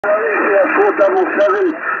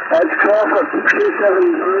477, it's Crawford,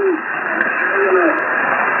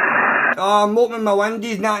 273. Oh, I'm opening my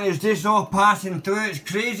windows now and it's just all passing through. It's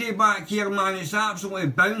crazy back here, man. It's absolutely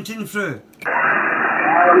bouncing through.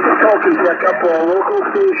 I'm just talking to a couple of local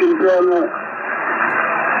stations down there.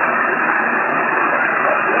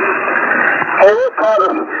 What part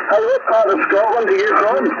of Scotland are you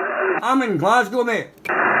from? I'm in Glasgow, mate.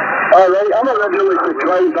 Alright, I'm originally from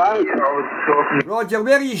Clydebank. Roger,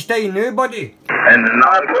 where are you staying now, buddy? In the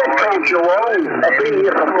I've been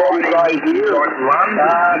here for 45 years.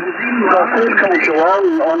 I've come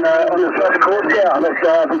Geelong on the first coast there,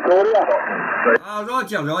 that's Victoria.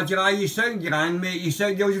 Roger, you sound grand, mate. You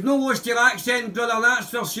sound, you've no lost your accent, brother, that's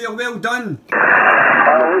for sure. Well done.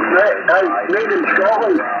 Made in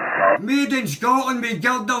Scotland. Made in Scotland with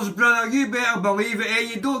girders, brother. You better believe it, eh?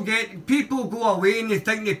 You don't get... People go away and they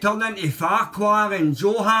think they turn into Farquhar and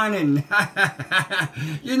Johan and...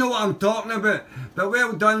 You know what I'm talking about. But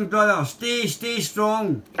well done, brother. Stay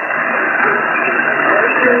strong.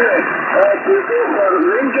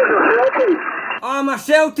 I'm a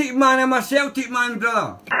Celtic man,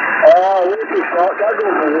 brother.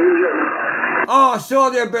 Oh,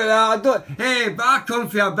 sorry about that. Hey, but I come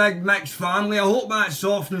from a big mixed family. I hope that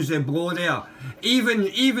softens the blow there.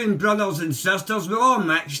 Even brothers and sisters, we're all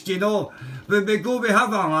mixed, you know. But we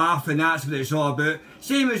have a laugh and that's what it's all about.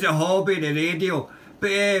 Same as the hobby, the radio.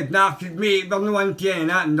 But nah, mate, we're no into any of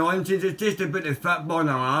that nonsense. It's just about the football and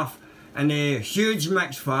a laugh. And a huge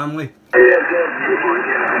mixed family.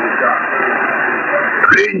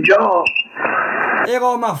 Ranger! Hey,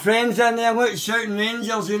 all my friends in there, look, shouting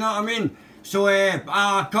Rangers, you know what I mean? So, we're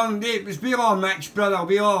all mixed, brother.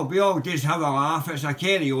 We all just have a laugh. It's a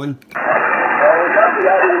carry on.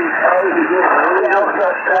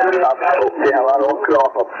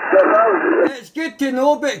 It's good to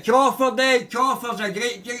know about Crawford, eh? Crawford's a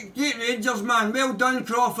great Rangers man. Well done,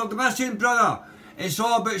 Crawford. Listen, brother, it's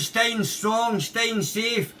all about staying strong, staying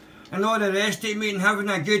safe, and all the rest of it, mate, and having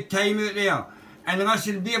a good time out there. And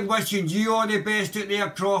listen, we're wishing you all the best out there,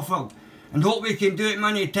 Crawford. And hope we can do it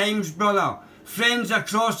many times, brother. Friends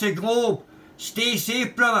across the globe, stay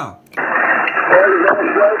safe, brother.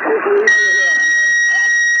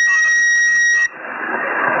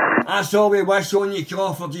 That's all we wish on you,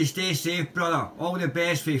 Crawford. You stay safe, brother. All the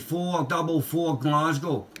best for 444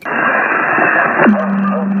 Glasgow.